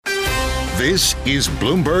This is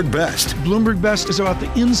Bloomberg Best. Bloomberg Best is about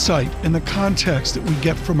the insight and the context that we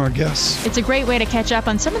get from our guests. It's a great way to catch up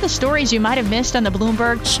on some of the stories you might have missed on the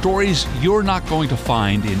Bloomberg. Stories you're not going to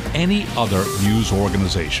find in any other news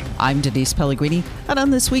organization. I'm Denise Pellegrini, and on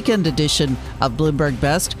this weekend edition of Bloomberg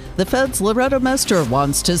Best, the Fed's Loretta Mester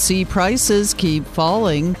wants to see prices keep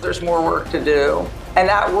falling. There's more work to do. And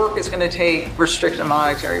that work is going to take restrictive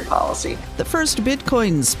monetary policy. The first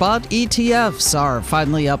Bitcoin Spot ETFs are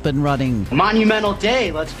finally up and running. Monumental day,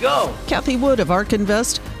 let's go. Cathie Wood of Ark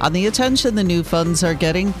Invest on the attention the new funds are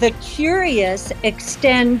getting. The curious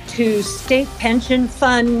extend to state pension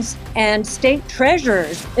funds and state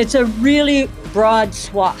treasurers. It's a really broad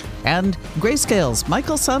swath. And Grayscale's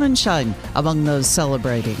Michael Sonnenshein among those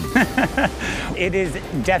celebrating. It is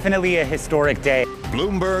definitely a historic day.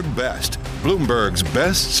 Bloomberg Best. Bloomberg's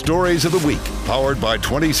best stories of the week. Powered by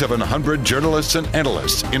 2,700 journalists and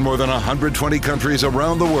analysts in more than 120 countries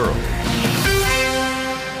around the world.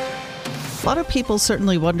 A lot of people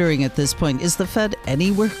certainly wondering at this point, is the Fed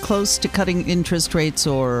anywhere close to cutting interest rates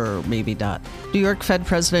or maybe not? New York Fed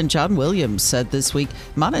President John Williams said this week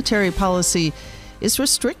monetary policy is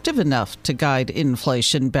restrictive enough to guide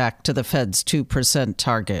inflation back to the Fed's 2%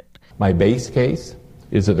 target. My base case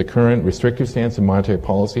is that the current restrictive stance in monetary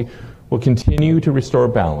policy will continue to restore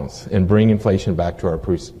balance and bring inflation back to our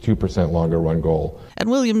 2% longer run goal.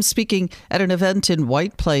 And Williams speaking at an event in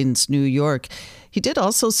White Plains, New York. He did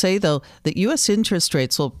also say, though, that U.S. interest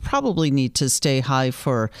rates will probably need to stay high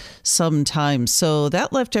for some time. So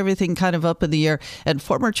that left everything kind of up in the air. And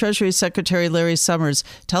former Treasury Secretary Larry Summers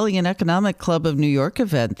telling an Economic Club of New York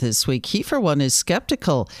event this week, he, for one, is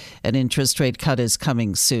skeptical an interest rate cut is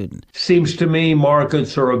coming soon. Seems to me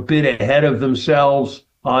markets are a bit ahead of themselves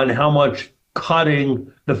on how much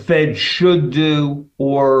cutting the Fed should do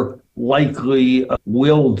or likely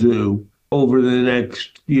will do over the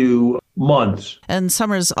next few months. And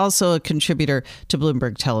Summers also a contributor to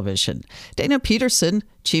Bloomberg Television. Dana Peterson,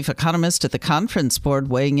 chief economist at the Conference Board,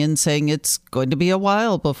 weighing in saying it's going to be a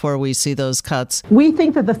while before we see those cuts. We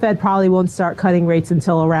think that the Fed probably won't start cutting rates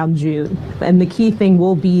until around June. And the key thing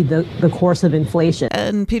will be the course of inflation.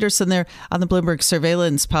 And Peterson there on the Bloomberg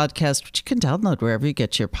Surveillance podcast, which you can download wherever you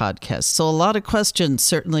get your podcasts. So a lot of questions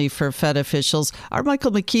certainly for Fed officials. Our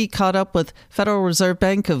Michael McKee caught up with Federal Reserve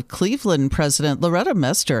Bank of Cleveland President Loretta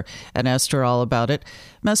Mester and asked her all about it.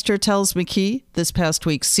 Mester tells McKee this past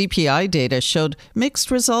week's CPI data showed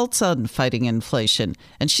mixed results on fighting inflation.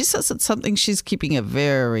 And she says it's something she's keeping a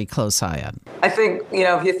very close eye on. I think,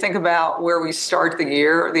 if you think about where we start the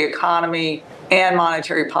year, the economy and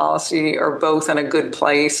monetary policy are both in a good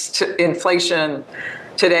place. Inflation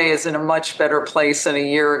today is in a much better place than a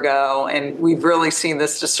year ago, and we've really seen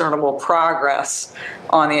this discernible progress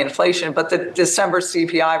on the inflation. But the December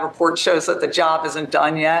CPI report shows that the job isn't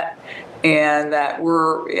done yet, and that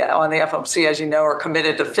we're, on the FOMC, as you know, are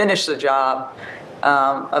committed to finish the job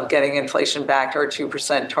of getting inflation back to our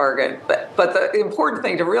 2% target. But the important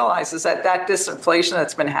thing to realize is that disinflation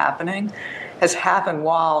that's been happening has happened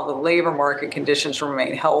while the labor market conditions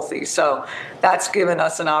remain healthy. So that's given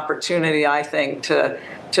us an opportunity, I think, to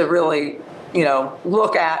really,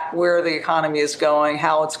 look at where the economy is going,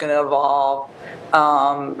 how it's going to evolve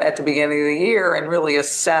at the beginning of the year, and really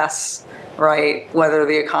assess, right, whether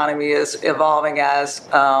the economy is evolving as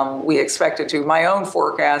we expect it to. My own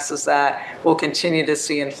forecast is that we'll continue to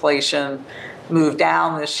see inflation move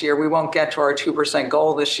down this year. We won't get to our 2%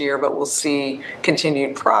 goal this year, but we'll see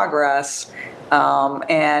continued progress.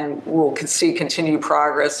 And we'll see continued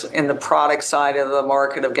progress in the product side of the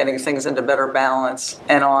market of getting things into better balance,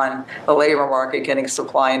 and on the labor market, getting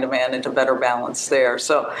supply and demand into better balance there.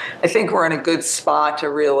 So I think we're in a good spot to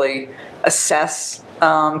really assess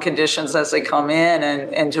conditions as they come in,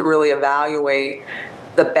 and to really evaluate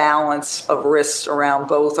the balance of risks around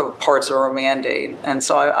both of parts of our mandate. And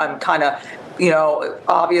so I'm kind of,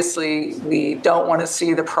 obviously we don't want to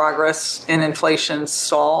see the progress in inflation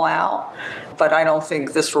stall out, but I don't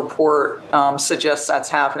think this report suggests that's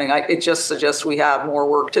happening. It just suggests we have more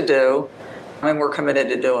work to do, and we're committed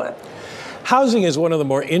to do it. Housing is one of the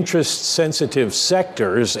more interest-sensitive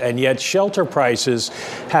sectors, and yet shelter prices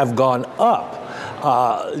have gone up.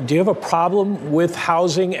 Do you have a problem with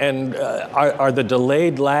housing, and are the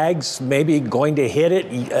delayed lags maybe going to hit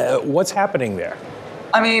it? What's happening there?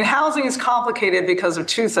 I mean, housing is complicated because of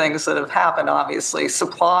two things that have happened, obviously.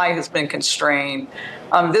 Supply has been constrained.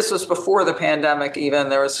 This was before the pandemic even.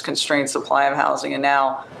 There was constrained supply of housing, and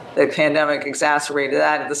now the pandemic exacerbated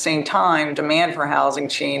that. At the same time, demand for housing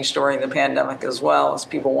changed during the pandemic as well, as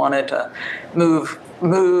people wanted to move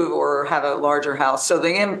or have a larger house. So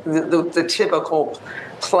the typical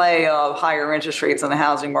play of higher interest rates in the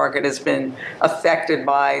housing market has been affected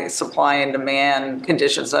by supply and demand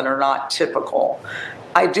conditions that are not typical.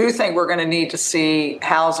 I do think we're going to need to see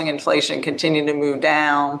housing inflation continue to move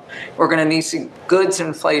down. We're going to need to see goods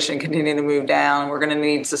inflation continue to move down. We're going to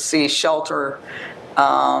need to see shelter,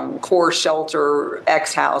 core shelter,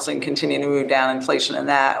 ex-housing continue to move down, inflation in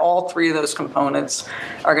that. All three of those components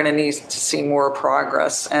are going to need to see more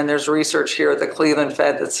progress. And there's research here at the Cleveland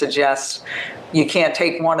Fed that suggests you can't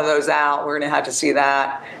take one of those out. We're going to have to see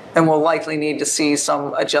that. And we'll likely need to see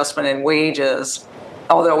some adjustment in wages,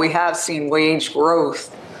 although we have seen wage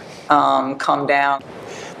growth come down.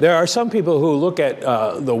 There are some people who look at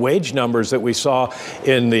the wage numbers that we saw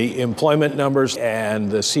in the employment numbers and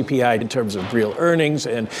the CPI in terms of real earnings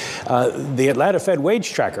and the Atlanta Fed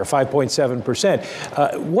wage tracker,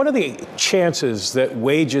 5.7%. What are the chances that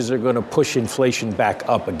wages are going to push inflation back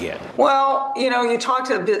up again? Well, you talk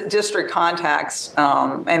to district contacts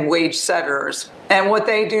and wage setters, and what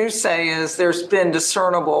they do say is there's been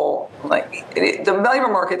discernible, the labor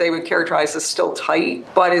market they would characterize as still tight,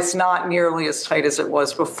 but it's not nearly as tight as it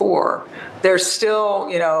was before. There's still,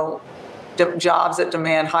 jobs that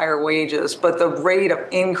demand higher wages, but the rate of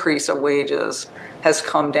increase of wages has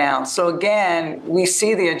come down. So again, we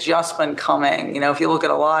see the adjustment coming. If you look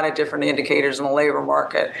at a lot of different indicators in the labor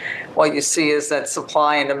market, what you see is that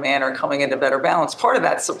supply and demand are coming into better balance. Part of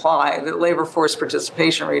that supply, the labor force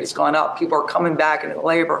participation rate has gone up. People are coming back into the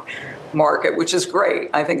labor market, which is great.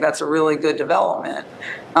 I think that's a really good development.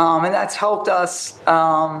 And that's helped us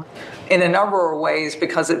in a number of ways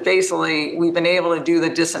because we've been able to do the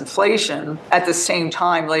disinflation at the same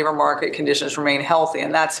time labor market conditions remain healthy.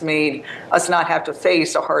 And that's made us not have to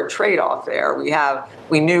face a hard trade-off there.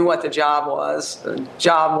 We knew what the job was.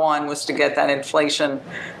 Job one was to get that inflation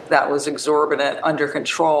that was exorbitant under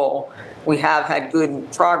control. We have had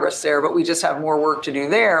good progress there, but we just have more work to do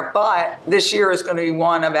there. But this year is going to be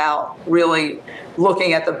one about really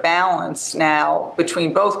looking at the balance now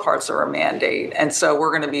between both parts of our mandate. And so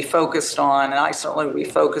we're going to be focused on, and I certainly will be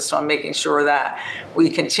focused on making sure that we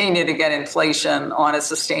continue to get inflation on a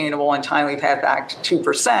sustainable and timely path back to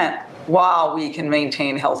 2%. While we can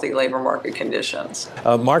maintain healthy labor market conditions.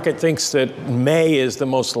 Market thinks that May is the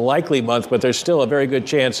most likely month, but there's still a very good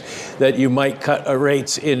chance that you might cut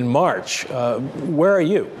rates in March. Where are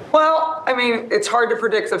you? Well, it's hard to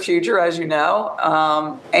predict the future, as you know,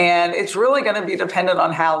 and it's really going to be dependent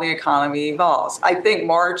on how the economy evolves. I think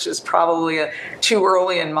March is probably too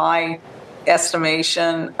early in my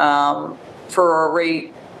estimation for a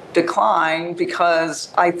rate decline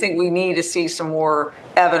because I think we need to see some more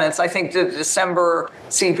evidence. I think the December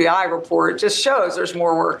CPI report just shows there's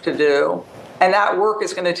more work to do, and that work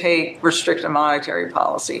is going to take restrictive monetary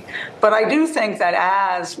policy. But I do think that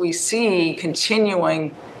as we see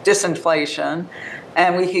continuing disinflation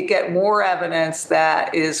and we could get more evidence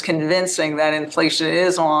that is convincing that inflation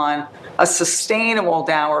is on a sustainable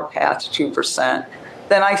downward path to 2%,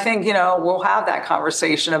 then I think, we'll have that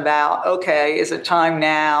conversation about, okay, is it time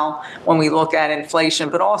now when we look at inflation,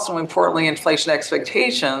 but also importantly, inflation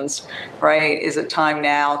expectations, right? Is it time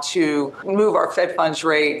now to move our Fed funds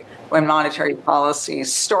rate when monetary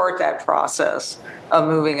policies start that process of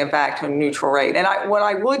moving it back to a neutral rate? And what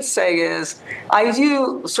I would say is I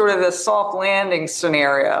view sort of the soft landing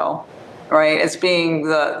scenario, right, as being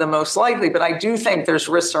the most likely, but I do think there's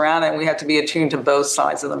risks around it, and we have to be attuned to both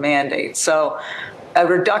sides of the mandate. So a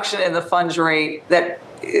reduction in the funds rate that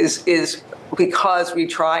is because we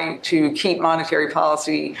try to keep monetary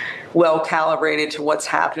policy well calibrated to what's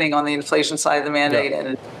happening on the inflation side of the mandate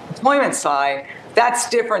and employment side. That's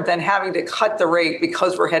different than having to cut the rate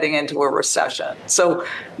because we're heading into a recession. So,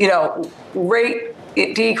 rate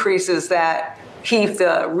decreases that keep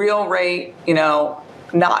the real rate,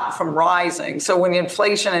 not from rising. So when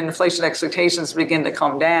inflation and inflation expectations begin to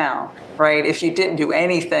come down, right, if you didn't do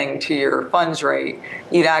anything to your funds rate,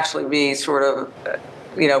 you'd actually be sort of,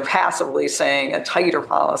 passively saying a tighter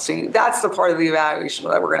policy. That's the part of the evaluation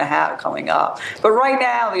that we're going to have coming up. But right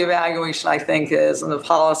now, the evaluation, I think, is, and the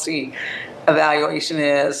policy evaluation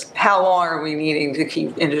is, how long are we needing to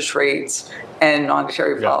keep interest rates and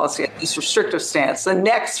monetary policy at this restrictive stance? The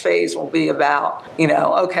next phase will be about,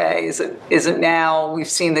 okay, is it now we've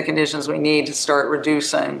seen the conditions we need to start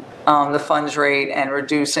reducing the funds rate and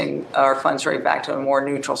reducing our funds rate back to a more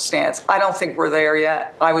neutral stance? I don't think we're there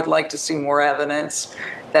yet. I would like to see more evidence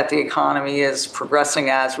that the economy is progressing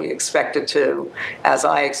as we expect it to, as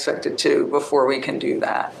I expect it to, before we can do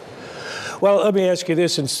that. Well, let me ask you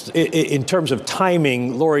this. In terms of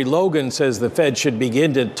timing, Lori Logan says the Fed should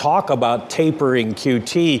begin to talk about tapering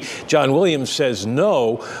QT. John Williams says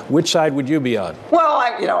no. Which side would you be on? Well,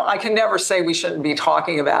 I can never say we shouldn't be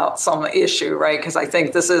talking about some issue, right? Because I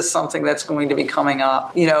think this is something that's going to be coming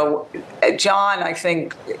up. John, I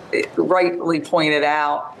think, rightly pointed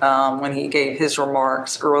out when he gave his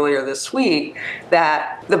remarks earlier this week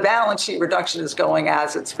that the balance sheet reduction is going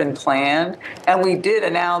as it's been planned. And we did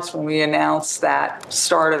announce when we announced that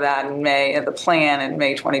start of that in May, the plan in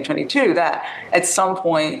May 2022, that at some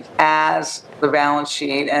point as the balance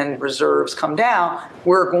sheet and reserves come down,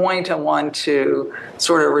 we're going to want to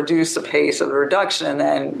sort of reduce the pace of the reduction and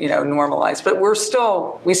then, normalize. But we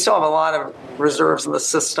still have a lot of reserves in the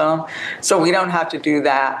system, so we don't have to do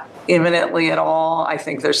that imminently at all. I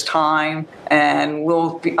think there's time, and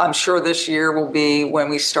I'm sure this year will be when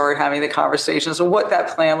we start having the conversations of what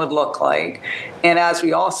that plan would look like. And as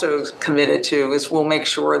we also committed to is we'll make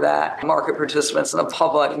sure that market participants and the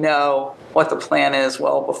public know what the plan is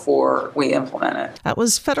well before we implement it. That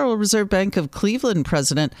was Federal Reserve Bank of Cleveland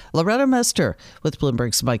President Loretta Mester with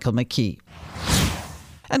Bloomberg's Michael McKee.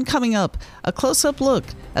 And coming up, a close-up look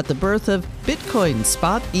at the birth of Bitcoin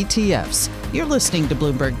Spot ETFs. You're listening to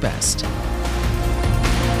Bloomberg Best.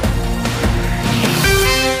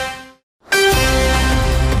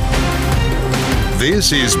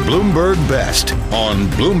 This is Bloomberg Best on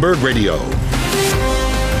Bloomberg Radio.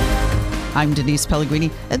 I'm Denise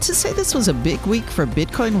Pellegrini, and to say this was a big week for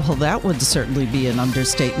Bitcoin, well, that would certainly be an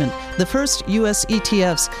understatement. The first U.S.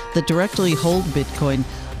 ETFs that directly hold Bitcoin,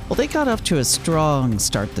 well, they got off to a strong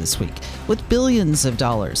start this week, with billions of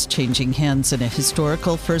dollars changing hands in a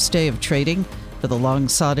historical first day of trading. For the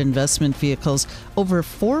long-sought investment vehicles, over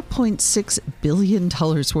 $4.6 billion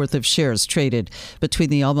worth of shares traded between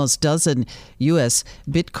the almost dozen U.S.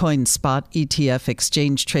 Bitcoin Spot ETF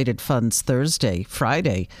exchange-traded funds Thursday,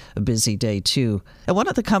 Friday, a busy day too. And one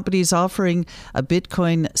of the companies offering a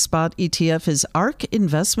Bitcoin Spot ETF is Ark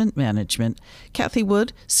Investment Management. Cathie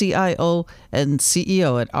Wood, CIO and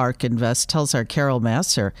CEO at Ark Invest, tells our Carol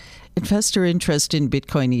Masser, investor interest in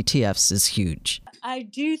Bitcoin ETFs is huge. I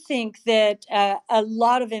do think that a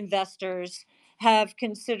lot of investors have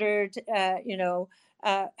considered,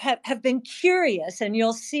 have been curious. And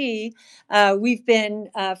you'll see we've been,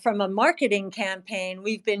 from a marketing campaign,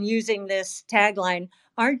 we've been using this tagline,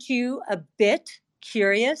 aren't you a bit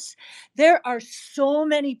curious? There are so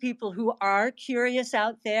many people who are curious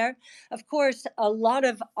out there. Of course, a lot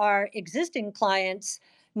of our existing clients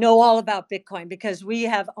know all about Bitcoin because we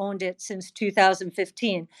have owned it since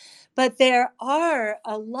 2015. But there are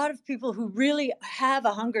a lot of people who really have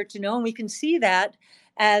a hunger to know, and we can see that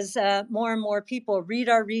as more and more people read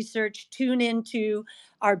our research, tune into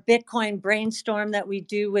our Bitcoin brainstorm that we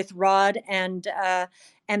do with Rod and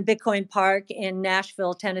Bitcoin Park in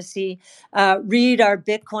Nashville, Tennessee, read our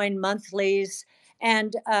Bitcoin monthlies,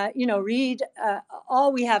 and read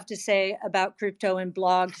all we have to say about crypto in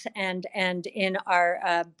blogs and in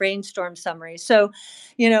our brainstorm summary. So,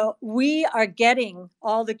 we are getting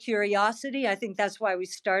all the curiosity. I think that's why we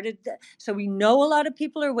started. So we know a lot of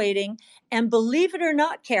people are waiting. And believe it or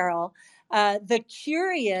not, Carol, the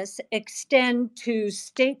curious extend to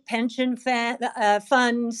state pension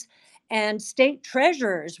funds and state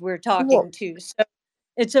treasurers we're talking to. So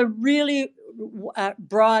it's a really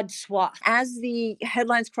broad swath. As the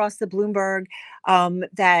headlines crossed the Bloomberg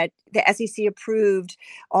that the SEC approved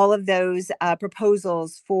all of those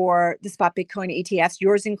proposals for the spot Bitcoin ETFs,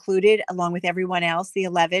 yours included, along with everyone else, the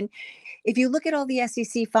 11. If you look at all the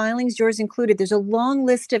SEC filings, yours included, there's a long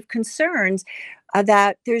list of concerns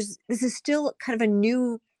that this is still kind of a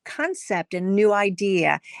new concept and new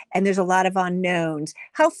idea, and there's a lot of unknowns.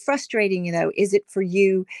 How frustrating, is it for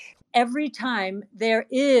you? Every time there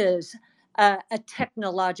is a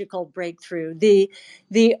technological breakthrough,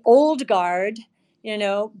 the old guard,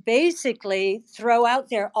 basically throw out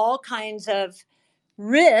there all kinds of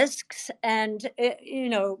risks, and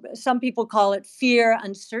some people call it fear,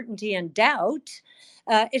 uncertainty, and doubt.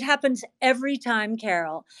 It happens every time,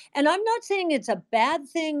 Carol. And I'm not saying it's a bad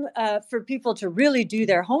thing for people to really do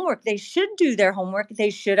their homework. They should do their homework. They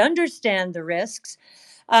should understand the risks.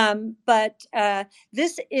 But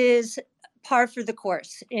this is par for the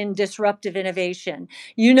course in disruptive innovation.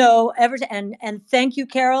 And thank you,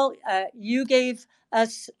 Carol. You gave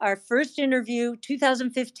us our first interview,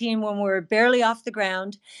 2015, when we were barely off the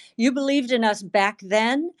ground. You believed in us back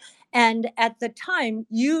then. And at the time,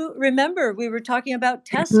 you remember we were talking about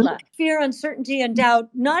Tesla. Fear, uncertainty, and doubt,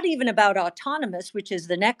 not even about autonomous, which is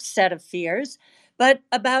the next set of fears, but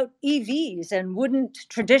about EVs, and wouldn't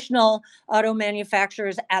traditional auto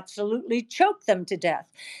manufacturers absolutely choke them to death?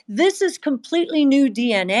 This is completely new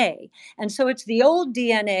DNA. And so it's the old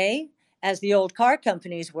DNA, as the old car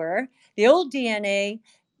companies were, the old DNA,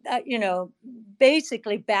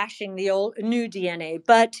 basically bashing the old new DNA.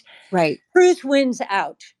 But right. Truth wins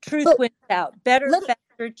out. Truth wins out. Better,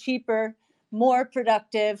 faster, cheaper, more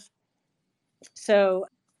productive. So,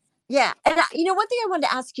 yeah. And one thing I wanted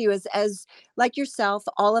to ask you is, as like yourself,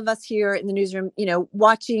 all of us here in the newsroom,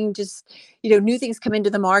 watching just, new things come into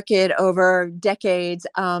the market over decades.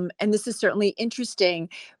 And this is certainly interesting,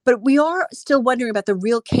 but we are still wondering about the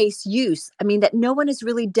real case use. I mean, that no one has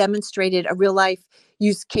really demonstrated a real life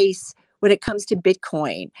use case when it comes to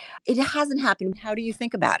Bitcoin. It hasn't happened. How do you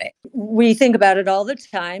think about it? We think about it all the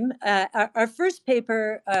time. Our first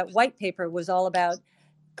paper, white paper, was all about,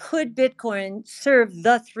 could Bitcoin serve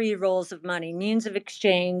the three roles of money: means of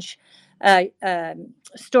exchange,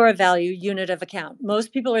 store of value, unit of account?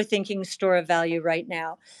 Most people are thinking store of value right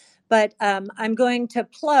now. But I'm going to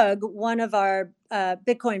plug one of our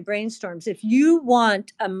Bitcoin brainstorms. If you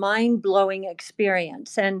want a mind-blowing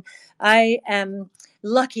experience, and I am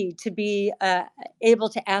lucky to be able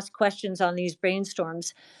to ask questions on these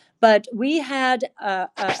brainstorms, but we had,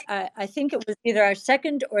 I think it was either our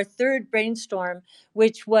second or third brainstorm,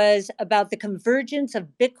 which was about the convergence of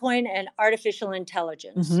Bitcoin and artificial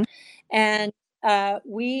intelligence. Mm-hmm. And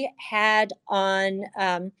we had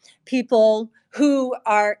on people who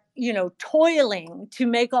are, toiling to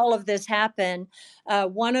make all of this happen.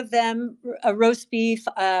 One of them, a roast beef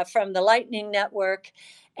from the Lightning Network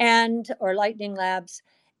or Lightning Labs.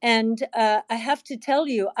 And I have to tell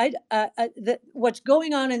you, what's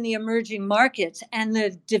going on in the emerging markets and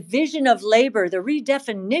the division of labor, the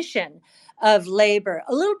redefinition of labor,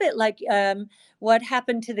 a little bit like what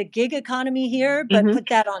happened to the gig economy here, but put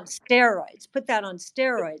that on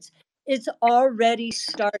steroids. It's already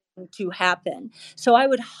starting to happen. So I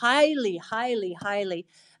would highly, highly, highly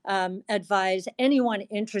advise anyone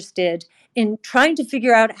interested in trying to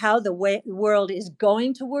figure out how the world is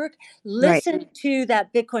going to work, listen to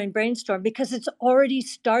that Bitcoin brainstorm, because it's already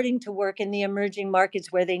starting to work in the emerging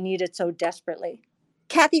markets where they need it so desperately.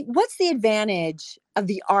 Cathie, what's the advantage of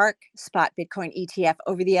the Ark Spot Bitcoin ETF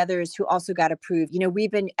over the others who also got approved?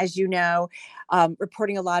 We've been, as you know,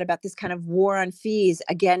 reporting a lot about this kind of war on fees.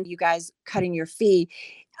 Again, you guys cutting your fee.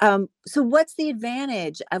 So what's the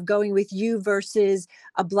advantage of going with you versus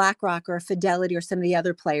a BlackRock or a Fidelity or some of the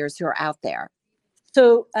other players who are out there?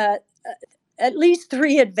 So at least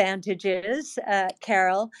three advantages,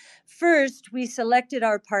 Carol. First, we selected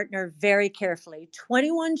our partner very carefully.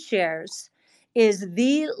 21 Shares is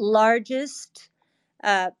the largest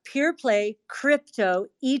pure play crypto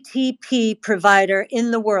ETP provider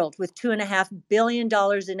in the world, with $2.5 billion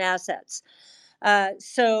in assets.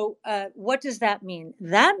 So what does that mean?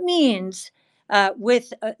 That means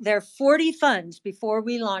with their 40 funds, before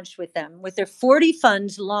we launched with them, with their 40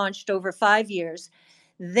 funds launched over 5 years,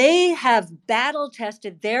 they have battle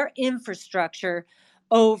tested their infrastructure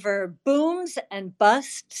over booms and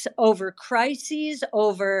busts, over crises,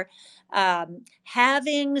 over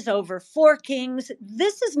halvings, over forkings.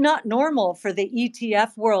 This is not normal for the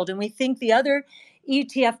ETF world. And we think the other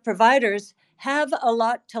ETF providers have a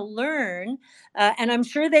lot to learn. And I'm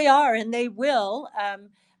sure they are, and they will,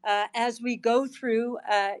 as we go through,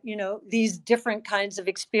 these different kinds of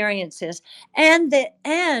experiences. And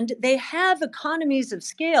they have economies of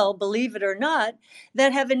scale, believe it or not,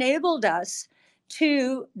 that have enabled us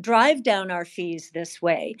to drive down our fees this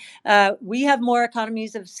way. We have more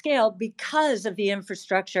economies of scale because of the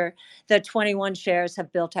infrastructure that 21 Shares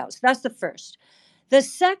have built out. So that's the first. The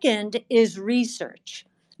second is research.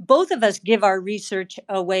 Both of us give our research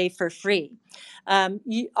away for free.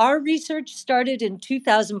 Our research started in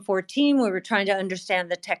 2014. We were trying to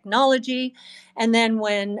understand the technology. And then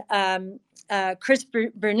when Chris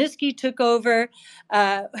Berniski took over,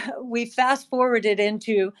 we fast forwarded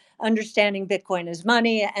into understanding Bitcoin as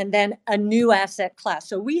money and then a new asset class.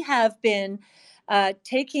 So we have been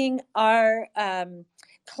taking our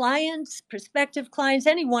clients, prospective clients,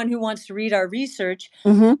 anyone who wants to read our research,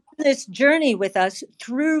 this journey with us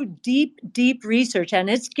through deep, deep research. And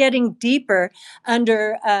it's getting deeper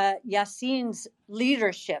under Yassine's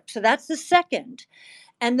leadership. So that's the second.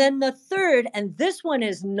 And then the third, and this one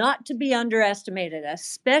is not to be underestimated,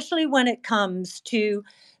 especially when it comes to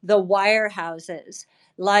the wirehouses,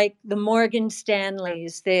 like the Morgan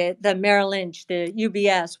Stanleys, the Merrill Lynch, the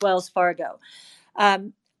UBS, Wells Fargo.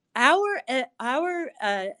 Our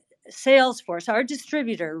sales force, our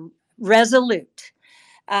distributor, Resolute,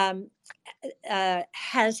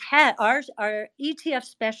 has had our ETF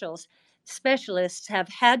specials specialists have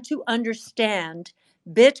had to understand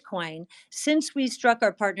Bitcoin since we struck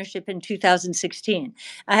our partnership in 2016.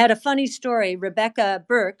 I had a funny story. Rebecca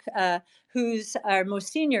Burke, who's our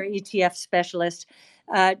most senior ETF specialist,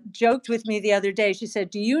 joked with me the other day. She said,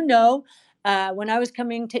 do you know, when I was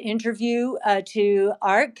coming to interview to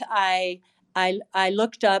ARK, I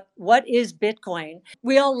looked up, what is Bitcoin?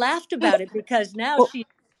 We all laughed about it because now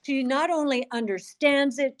she not only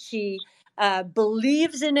understands it, she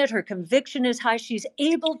believes in it. Her conviction is high. She's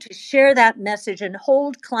able to share that message and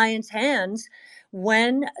hold clients' hands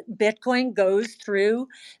when Bitcoin goes through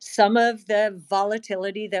some of the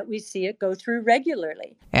volatility that we see it go through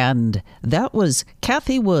regularly. And that was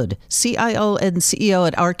Cathie Wood, CIO and CEO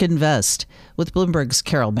at Ark Invest, with Bloomberg's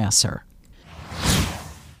Carol Masser.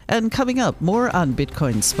 And coming up, more on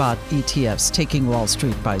Bitcoin Spot ETFs taking Wall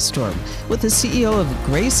Street by storm with the CEO of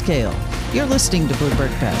Grayscale. You're listening to Bloomberg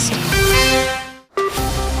Best.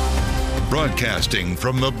 Broadcasting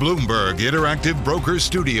from the Bloomberg Interactive Brokers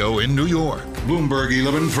Studio in New York. Bloomberg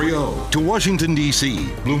 1130 to Washington, D.C.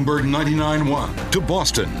 Bloomberg 99.1 to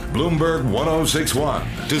Boston. Bloomberg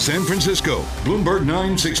 106.1 to San Francisco. Bloomberg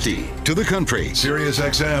 960 to the country. Sirius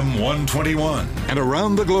XM 121. And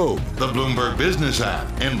around the globe, the Bloomberg Business app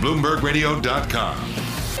and BloombergRadio.com.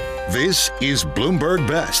 This is Bloomberg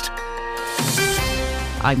Best.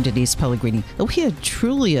 I'm Denise Pellegrini. We had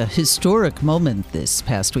truly a historic moment this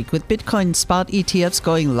past week with Bitcoin Spot ETFs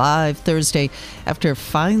going live Thursday after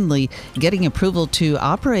finally getting approval to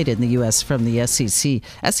operate in the U.S. from the SEC.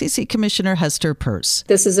 SEC Commissioner Hester Peirce.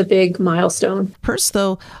 This is a big milestone. Peirce,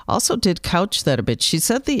 though, also did couch that a bit. She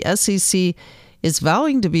said the SEC is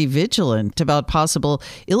vowing to be vigilant about possible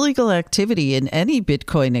illegal activity in any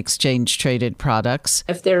Bitcoin exchange-traded products.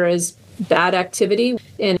 If there is bad activity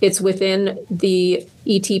and it's within the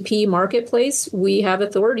ETP marketplace, we have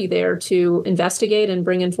authority there to investigate and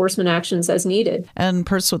bring enforcement actions as needed. And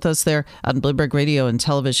Peirce with us there on Bloomberg Radio and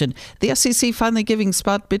Television. The SEC finally giving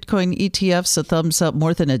spot Bitcoin ETFs a thumbs up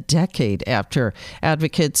more than a decade after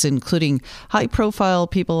advocates, including high-profile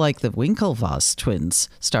people like the Winklevoss twins,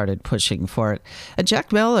 started pushing for it. And Jack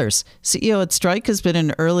Mallers, CEO at Strike, has been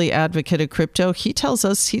an early advocate of crypto. He tells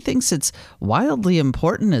us he thinks it's wildly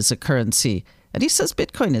important as a currency. And he says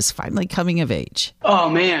Bitcoin is finally coming of age. Oh,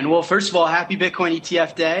 man. Well, first of all, happy Bitcoin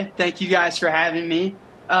ETF Day. Thank you guys for having me.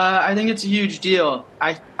 I think it's a huge deal.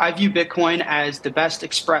 I view Bitcoin as the best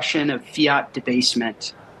expression of fiat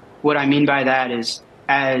debasement. What I mean by that is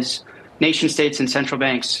as nation states and central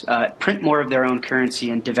banks print more of their own currency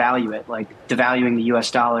and devalue it, like devaluing the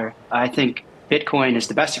US dollar, I think Bitcoin is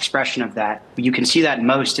the best expression of that. You can see that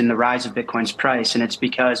most in the rise of Bitcoin's price, and it's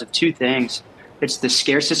because of two things. It's the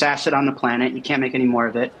scarcest asset on the planet. You can't make any more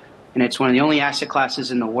of it. And it's one of the only asset classes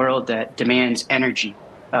in the world that demands energy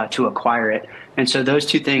to acquire it. And so those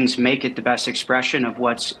two things make it the best expression of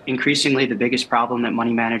what's increasingly the biggest problem that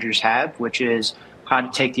money managers have, which is how to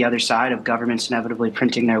take the other side of governments inevitably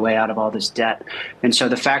printing their way out of all this debt. And so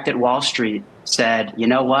the fact that Wall Street said, you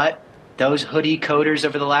know what? Those hoodie coders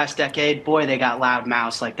over the last decade, boy, they got loud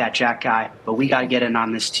mouths like that Jack guy. But we got to get in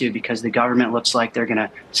on this too, because the government looks like they're going to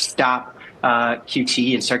stop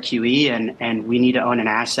QT and start QE, and we need to own an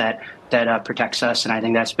asset that protects us, and I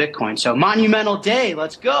think that's Bitcoin. So monumental day,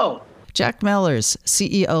 let's go. Jack Mallers,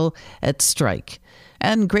 CEO at Strike.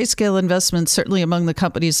 And Grayscale Investments, certainly among the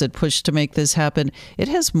companies that push to make this happen. It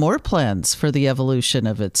has more plans for the evolution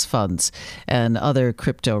of its funds and other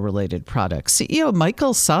crypto-related products. CEO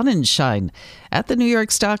Michael Sonnenshein at the New York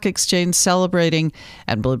Stock Exchange celebrating,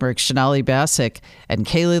 and Bloomberg's Sonali Basak and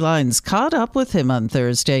Kaylee Lines caught up with him on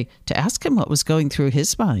Thursday to ask him what was going through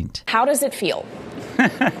his mind. How does it feel?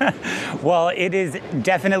 Well, it is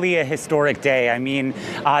definitely a historic day. I mean,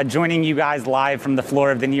 joining you guys live from the floor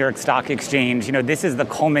of the New York Stock Exchange, this is the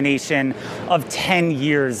culmination of 10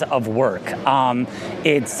 years of work.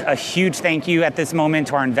 It's a huge thank you at this moment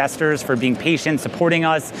to our investors for being patient, supporting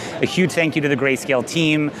us. A huge thank you to the Grayscale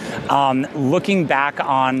team. Looking back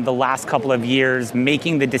on the last couple of years,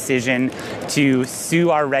 making the decision to sue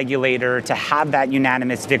our regulator, to have that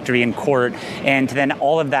unanimous victory in court, and to then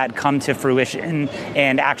all of that come to fruition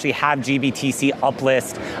and actually have GBTC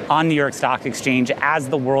uplist on New York Stock Exchange as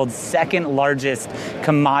the world's second largest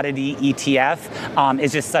commodity ETF.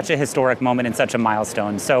 is just such a historic moment and such a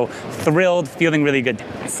milestone. So thrilled, feeling really good.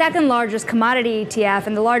 Second largest commodity ETF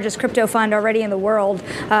and the largest crypto fund already in the world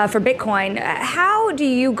for Bitcoin. How do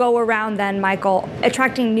you go around then, Michael,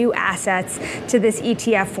 attracting new assets to this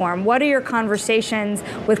ETF form? What do your conversations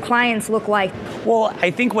with clients look like? Well,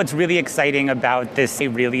 I think what's really exciting about this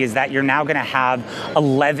really is that you're now going to have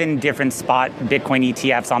 11 different spot Bitcoin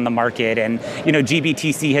ETFs on the market. And,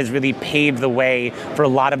 GBTC has really paved the way for a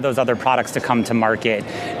lot of those other products to come to market.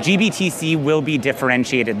 GBTC will be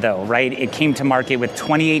differentiated though, right? It came to market with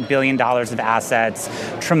 $28 billion of assets,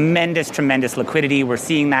 tremendous liquidity. We're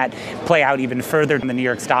seeing that play out even further in the New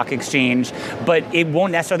York Stock Exchange, but it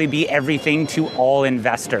won't necessarily be everything to all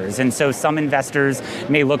investors. And so some investors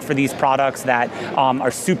may look for these products that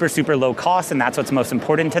are super low cost, and that's what's most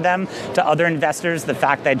important to them. To other investors, the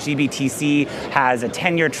fact that GBTC has a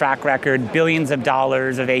 10-year track record, billions of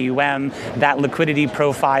dollars of AUM, that liquidity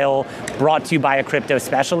profile brought to you by a crypto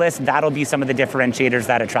specialist, that'll be some of the differentiators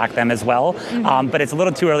that attract them as well. But it's a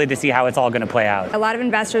little too early to see how it's all going to play out. A lot of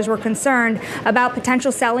investors were concerned about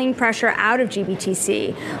potential selling pressure out of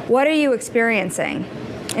GBTC. What are you experiencing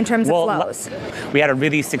in terms of flows? We had a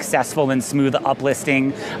really successful and smooth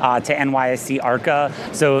uplisting to NYSE ARCA,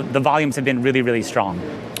 so the volumes have been really strong.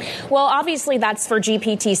 Well, obviously that's for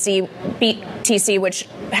GBTC, which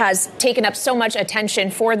has taken up so much attention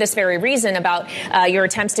for this very reason about your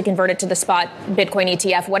attempts to convert it to the spot Bitcoin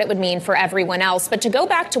ETF, what it would mean for everyone else. But to go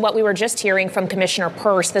back to what we were just hearing from Commissioner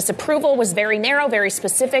Peirce, this approval was very narrow, very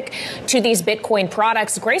specific to these Bitcoin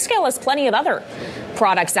products. Grayscale has plenty of other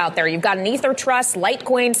products out there. You've got an Ether Trust,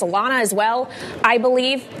 Litecoin, Solana as well, I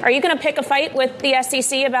believe. Are you going to pick a fight with the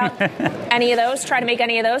SEC about any of those, try to make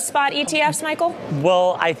any of those spot ETFs, Michael?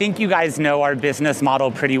 Well, I think you guys know our business model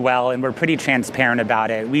pretty well, and we're pretty transparent about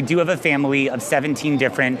it. We do have a family of 17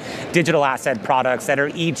 different digital asset products that are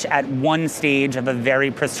each at one stage of a very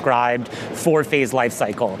prescribed 4-phase life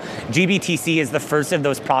cycle. GBTC is the first of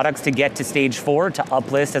those products to get to stage 4 to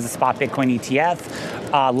uplist as a spot Bitcoin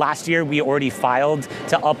ETF. Last year, we already filed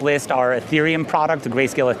to uplist our Ethereum product, the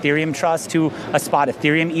Grayscale Ethereum Trust, to a spot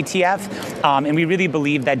Ethereum ETF. And we really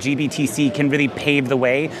believe that GBTC can really pave the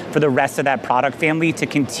way for the rest of that product family to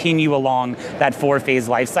continue along that 4-phase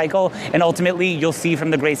life cycle. And ultimately, you'll see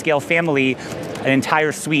from the Grayscale family an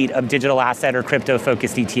entire suite of digital asset or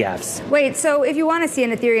crypto-focused ETFs. Wait, so if you want to see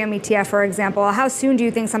an Ethereum ETF, for example, how soon do you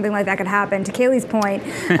think something like that could happen? To Kaylee's point,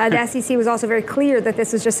 the SEC was also very clear that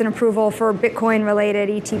this was just an approval for Bitcoin-related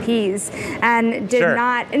ETPs and did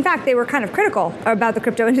not, in fact, they were kind of critical about the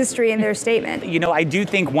crypto industry in their statement. I do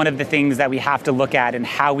think one of the things that we have to look at and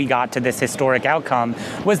how we got to this historic outcome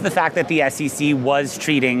was the fact that the SEC was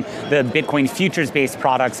treating the Bitcoin futures-based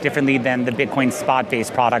products differently than the Bitcoin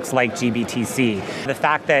spot-based products like GBTC. The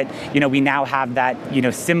fact that, we now have that,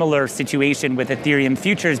 similar situation with Ethereum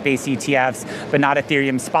futures-based ETFs, but not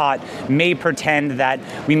Ethereum spot, may portend that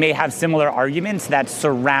we may have similar arguments that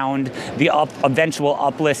surround the eventual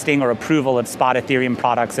uplisting or approval of spot Ethereum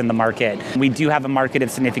products in the market. We do have a market of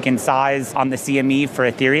significant size on the CME for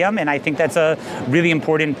Ethereum, and I think that's a really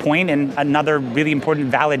important point and another really important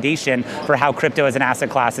validation for how crypto as an asset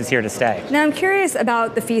class is here to stay. Now, I'm curious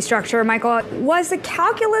about the fee structure, Michael. Was the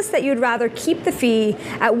calculus that you'd rather keep the fee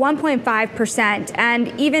at 1.5%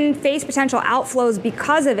 and even face potential outflows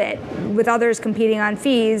because of it, with others competing on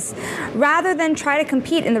fees, rather than try to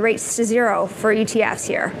compete in the race to zero for ETFs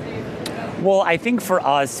here? Well, I think for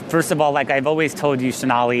us, first of all, like I've always told you,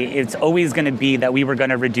 Sonali, it's always going to be that we were going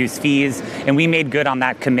to reduce fees, and we made good on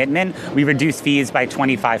that commitment. We reduced fees by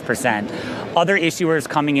 25%. Other issuers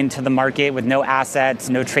coming into the market with no assets,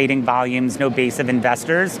 no trading volumes, no base of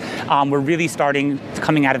investors, we're really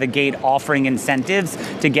coming out of the gate offering incentives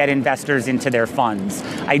to get investors into their funds.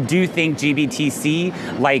 I do think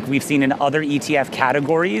GBTC, like we've seen in other ETF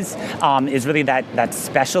categories, is really that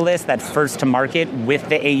specialist, that first to market with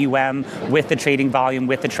the AUM, with the trading volume,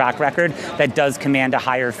 with the track record that does command a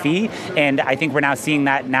higher fee. And I think we're now seeing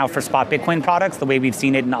that now for spot Bitcoin products, the way we've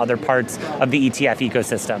seen it in other parts of the ETF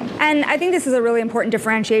ecosystem. And I think this is a really important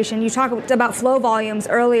differentiation. You talked about flow volumes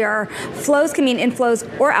earlier. Flows can mean inflows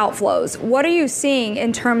or outflows. What are you seeing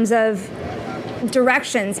in terms of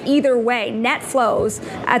directions either way, net flows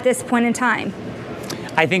at this point in time?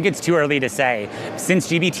 I think it's too early to say. Since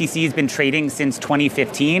GBTC has been trading since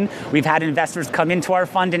 2015, we've had investors come into our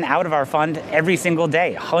fund and out of our fund every single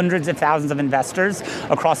day, hundreds of thousands of investors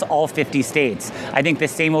across all 50 states. I think the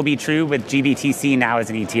same will be true with GBTC now as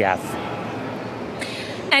an ETF.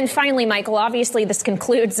 And finally, Michael, obviously this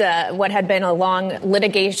concludes what had been a long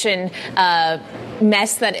litigation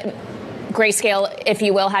mess that Grayscale, if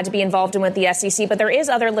you will, had to be involved in with the SEC. But there is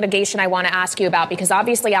other litigation I want to ask you about, because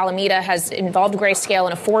obviously Alameda has involved Grayscale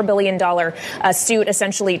in a $4 billion suit,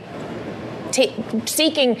 essentially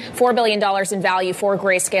seeking $4 billion in value for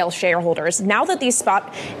Grayscale shareholders. Now that these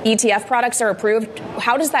spot ETF products are approved,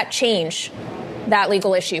 how does that change that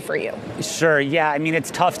legal issue for you? Sure. Yeah. I mean,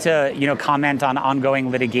 it's tough to, comment on ongoing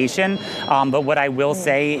litigation. But what I will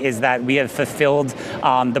say is that we have fulfilled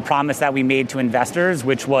the promise that we made to investors,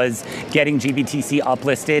 which was getting GBTC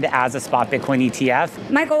uplisted as a spot Bitcoin ETF.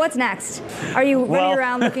 Michael, what's next? Are you running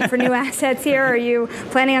around looking for new assets here? Are you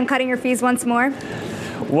planning on cutting your fees once more?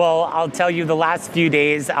 Well, I'll tell you, the last few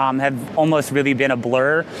days have almost really been a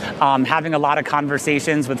blur. Having a lot of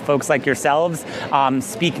conversations with folks like yourselves,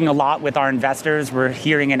 speaking a lot with our investors. We're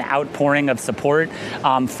hearing an outpouring of support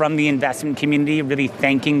from the investment community, really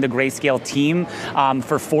thanking the Grayscale team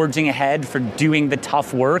for forging ahead, for doing the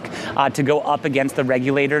tough work to go up against the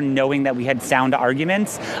regulator, knowing that we had sound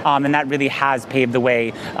arguments. And that really has paved the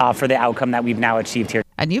way for the outcome that we've now achieved here.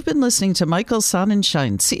 And you've been listening to Michael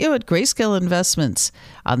Sonnenshein, CEO at Grayscale Investments,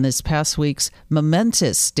 on this past week's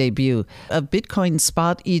momentous debut of Bitcoin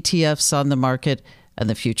Spot ETFs on the market and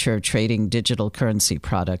the future of trading digital currency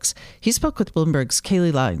products. He spoke with Bloomberg's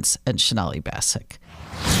Kaylee Lines and Shonali Bassick.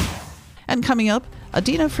 And coming up,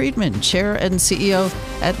 Adena Friedman, Chair and CEO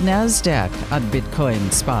at Nasdaq on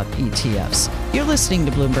Bitcoin Spot ETFs. You're listening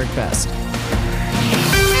to Bloomberg Best.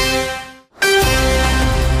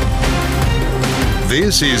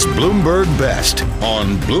 This is Bloomberg Best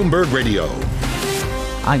on Bloomberg Radio.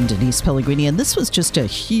 I'm Denise Pellegrini, and this was just a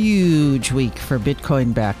huge week for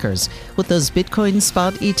Bitcoin backers, with those Bitcoin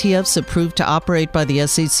Spot ETFs approved to operate by the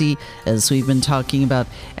SEC, as we've been talking about,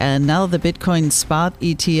 and now the Bitcoin Spot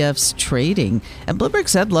ETFs trading. And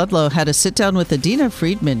Bloomberg's Ed Ludlow had a sit-down with Adena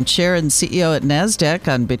Friedman, Chair and CEO at Nasdaq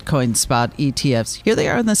on Bitcoin Spot ETFs. Here they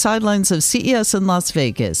are on the sidelines of CES in Las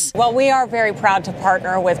Vegas. Well, we are very proud to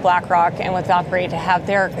partner with BlackRock and with Valkyrie to have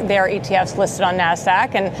their ETFs listed on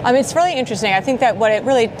Nasdaq. And it's really interesting. I think that what it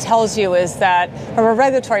really tells you is that from a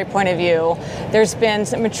regulatory point of view, there's been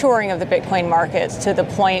some maturing of the Bitcoin markets to the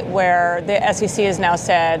point where the SEC has now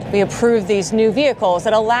said we approve these new vehicles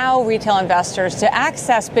that allow retail investors to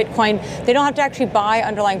access Bitcoin. They don't have to actually buy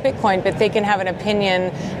underlying Bitcoin, but they can have an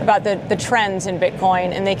opinion about the trends in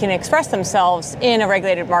Bitcoin, and they can express themselves in a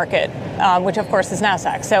regulated market, which of course is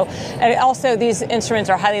Nasdaq. So and also these instruments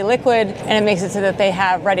are highly liquid, and it makes it so that they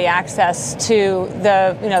have ready access to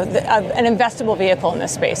an investable vehicle in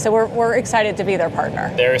this space. So we're excited to be their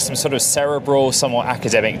partner. There is some sort of cerebral, somewhat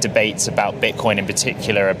academic debates about Bitcoin in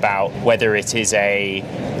particular, about whether it is a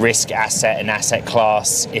risk asset, an asset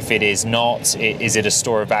class. If it is not, is it a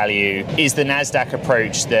store of value? Is the Nasdaq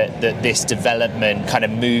approach that this development kind of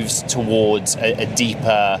moves towards a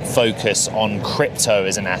deeper focus on crypto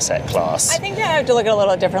as an asset class? I think I have to look at it a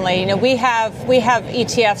little differently. We have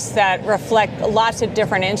ETFs that reflect lots of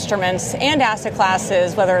different instruments and asset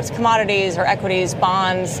classes, whether it's commodities or equities,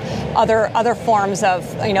 bonds, other forms of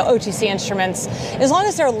OTC instruments. As long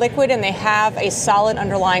as they're liquid and they have a solid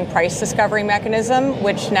underlying price discovery mechanism,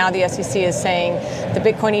 which now the SEC is saying the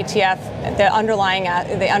Bitcoin ETF, the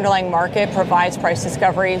underlying market provides price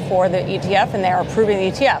discovery for the ETF, and they are approving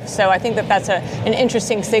the ETF. So I think that's an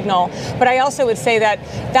interesting signal. But I also would say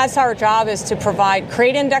that's our job, is to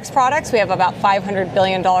create index products. We have about $500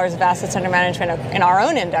 billion of assets under management in our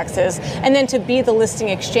own indexes, and then to be the listing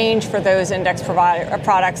exchange for those index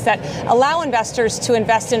products that allow investors to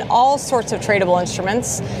invest in all sorts of tradable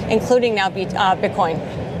instruments, including now Bitcoin.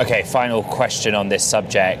 Okay, final question on this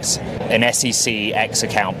subject. An SEC X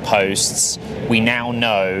account posts. We now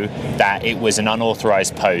know that it was an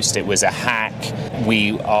unauthorized post. It was a hack.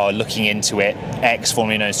 We are looking into it. X,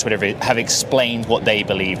 formerly known as Twitter, have explained what they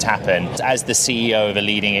believed happened. As the CEO of a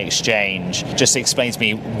leading exchange, just explain to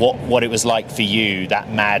me what it was like for you,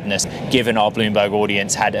 that madness, given our Bloomberg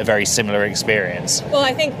audience had a very similar experience. Well,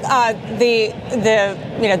 I think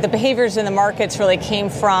the behaviors in the markets really came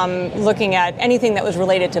from looking at anything that was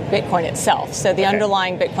related to Bitcoin itself. So the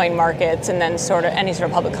underlying Bitcoin markets, and then any sort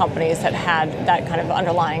of public companies that had that kind of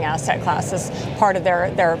underlying asset class as part of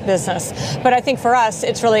their business. But I think for us,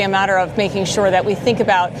 it's really a matter of making sure that we think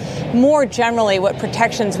about more generally what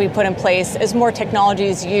protections we put in place as more technology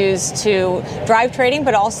is used to drive trading,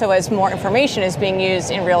 but also as more information is being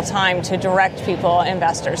used in real time to direct people,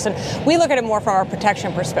 investors. And we look at it more from our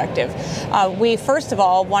protection perspective. We, first of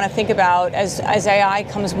all, want to think about, as AI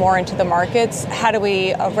comes more into the markets, how do we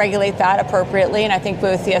we regulate that appropriately. And I think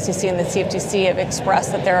both the SEC and the CFTC have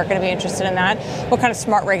expressed that they're going to be interested in that. What kind of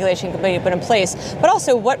smart regulation can be put in place? But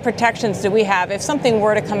also, what protections do we have if something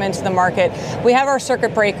were to come into the market? We have our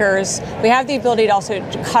circuit breakers. We have the ability to also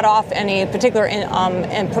cut off any particular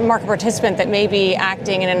market participant that may be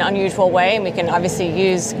acting in an unusual way. And we can obviously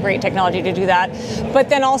use great technology to do that. But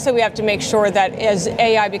then also we have to make sure that as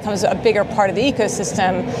AI becomes a bigger part of the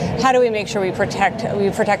ecosystem, how do we make sure we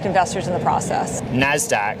protect investors in the process?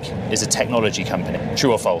 Nasdaq is a technology company.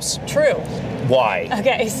 True or false? True. Why?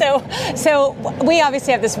 Okay, so we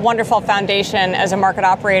obviously have this wonderful foundation as a market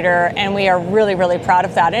operator, and we are really, really proud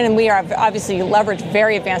of that. And we are obviously leverage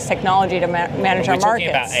very advanced technology to manage our markets. We're talking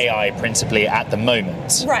about AI principally at the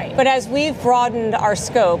moment. Right. But as we've broadened our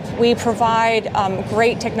scope, we provide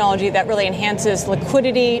great technology that really enhances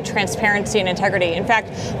liquidity, transparency, and integrity. In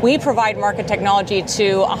fact, we provide market technology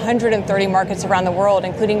to 130 markets around the world,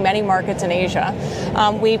 including many markets in Asia.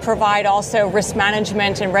 We provide also risk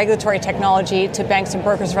management and regulatory technology to banks and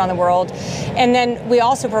brokers around the world. And then we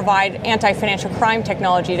also provide anti-financial crime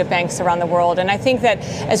technology to banks around the world. And I think that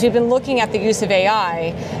as we've been looking at the use of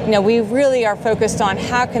AI, we really are focused on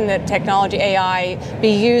how can the technology AI be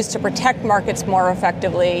used to protect markets more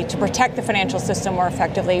effectively, to protect the financial system more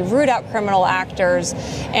effectively, root out criminal actors,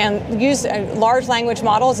 and use large language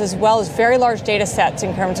models as well as very large data sets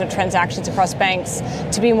in terms of transactions across banks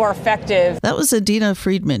to be more effective. That was Adena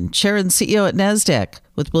Friedman, Chair and CEO at Nasdaq,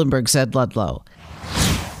 with Bloomberg's Ed Ludlow.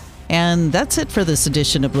 And that's it for this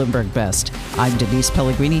edition of Bloomberg Best. I'm Denise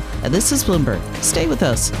Pellegrini, and this is Bloomberg. Stay with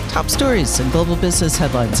us. Top stories and global business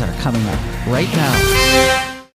headlines are coming up right now.